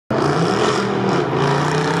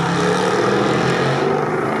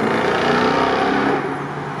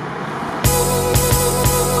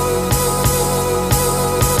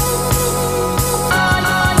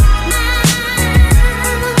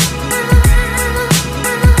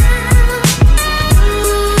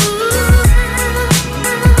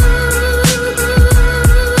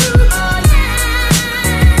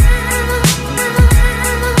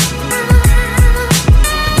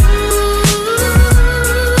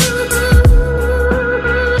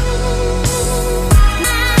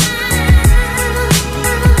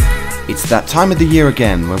that time of the year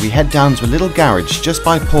again where we head down to a little garage just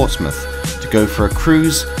by Portsmouth to go for a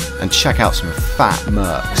cruise and check out some fat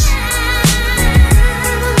Mercs.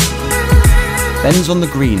 Benz on the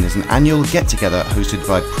Green is an annual get-together hosted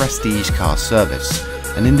by Prestige Car Service,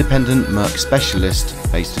 an independent Merc specialist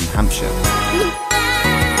based in Hampshire.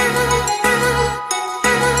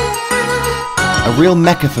 A real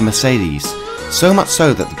mecca for Mercedes, so much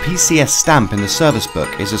so that the PCS stamp in the service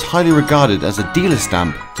book is as highly regarded as a dealer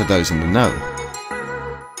stamp to those in the know.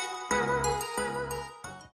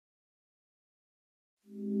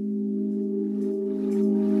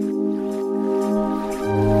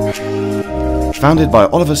 Founded by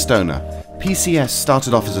Oliver Stoner, PCS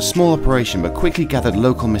started off as a small operation but quickly gathered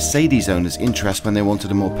local Mercedes owners' interest when they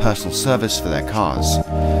wanted a more personal service for their cars.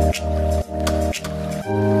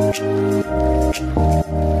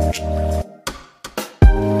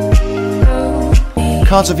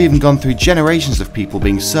 Cars have even gone through generations of people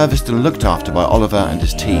being serviced and looked after by Oliver and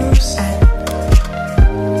his team.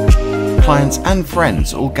 Clients and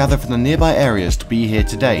friends all gather from the nearby areas to be here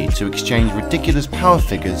today to exchange ridiculous power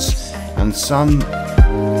figures and some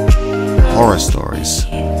horror stories.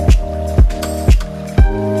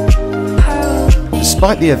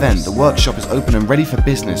 Despite the event, the workshop is open and ready for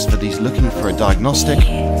business for these looking for a diagnostic,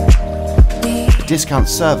 a discount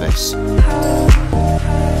service,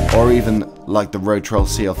 or even, like the Road Trail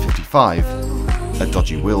CL55, a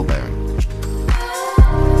dodgy wheel bearing.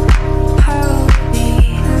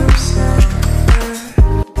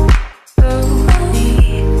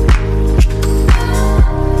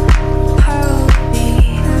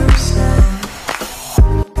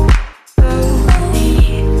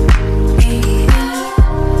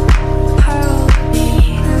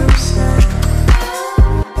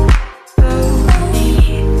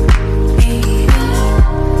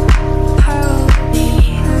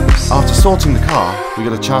 After sorting the car, we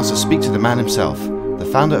got a chance to speak to the man himself, the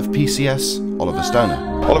founder of PCS, Oliver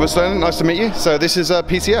Stoner. Oliver Stoner, nice to meet you. So this is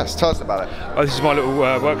PCS, tell us about it. This is my little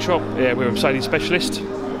workshop. Yeah, we're a Mercedes specialist.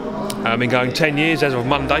 I've been going 10 years as of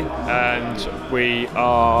Monday, and we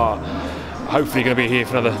are hopefully going to be here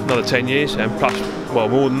for another 10 years, and plus, well,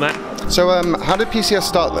 more than that. So how did PCS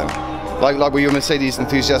start then? Like were you a Mercedes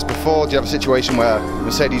enthusiast before? Do you have a situation where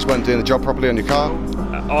Mercedes weren't doing the job properly on your car?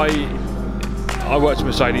 I worked at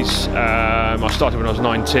Mercedes. I started when I was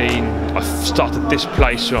 19. I started this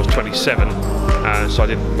place when I was 27, so I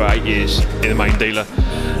did about 8 years in the main dealer,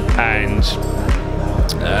 and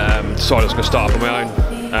decided I was going to start up on my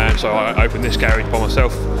own. And so I opened this garage by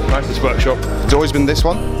myself, this workshop. It's always been this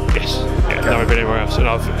one? Yes, yeah, never been anywhere else, and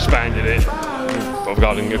I've expanded it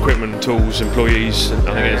regarding equipment, tools, employees. I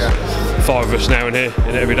think there's 5 of us now in here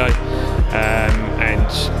every day.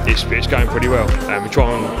 And it's going pretty well. We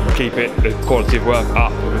try and keep the quality of work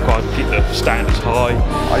up, and we try and keep the standards high.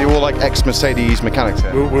 Are you all like ex-Mercedes mechanics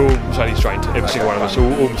here? We're all Mercedes trained, every single one of us,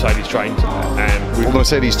 all Mercedes trained. All the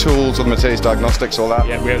Mercedes tools, all the Mercedes diagnostics, all that?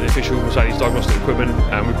 Yeah, we have the official Mercedes diagnostic equipment,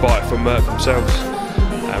 and we buy it from Merc themselves.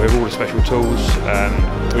 We have all the special tools.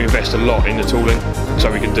 We invest a lot in the tooling,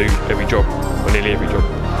 so we can do every job, or nearly every job.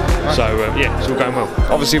 So yeah, it's all going well.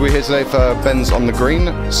 Obviously we're here today for Benz on the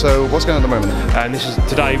Green, so what's going on at the moment? And this is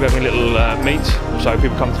today we're having a little meet, so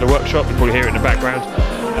people come to the workshop, you probably hear it in the background,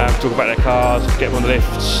 talk about their cars, get them on the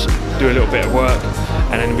lifts, do a little bit of work,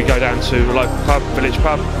 and then we go down to the local pub, village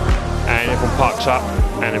pub, and everyone parks up,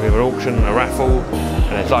 and then we have an auction, a raffle,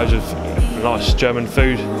 and there's loads of nice German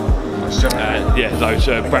food. Yeah, those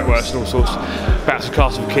bratwurst and all sorts. Bouncy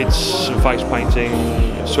class of kids, some face painting,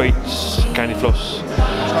 sweets, candy floss,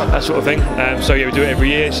 that sort of thing. So yeah, we do it every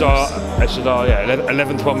year. So this is our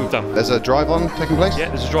 11th one we've done. There's a drive-on taking place? Yeah,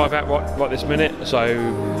 there's a drive out right this minute. So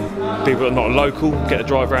people that are not local get a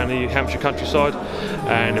drive around the Hampshire countryside,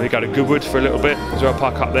 and then we go to Goodwood for a little bit. So I'll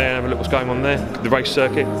park up there and have a look what's going on there, the race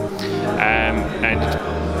circuit, and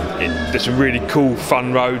there's some really cool,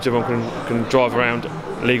 fun roads. Everyone can drive around.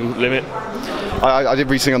 Legal limit. I did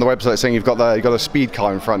read something on the website saying you've got a speed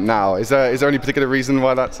car in front now. Is there any particular reason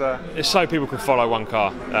why that's? It's so people can follow one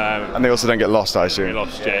car. And they also don't get lost, I assume. Get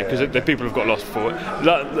lost, yeah, because the people have got lost before.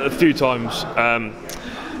 A few times,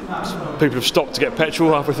 people have stopped to get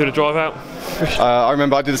petrol halfway through the drive out. I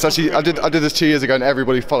remember I did this actually. I did this 2 years ago, and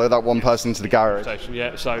everybody followed that one person to the garage.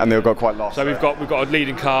 Yeah, so and they all got quite lost. So we've got a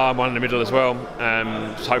leading car, one in the middle as well.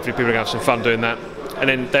 So hopefully people are going to have some fun doing that, and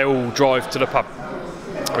then they all drive to the pub,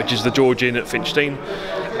 which is the George Inn at Finchstein,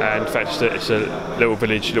 and in fact it's a little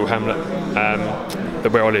village, little hamlet,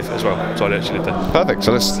 where I live as well, so I actually live there. Perfect,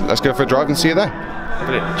 so let's go for a drive and see you there.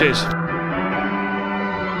 Brilliant, cheers.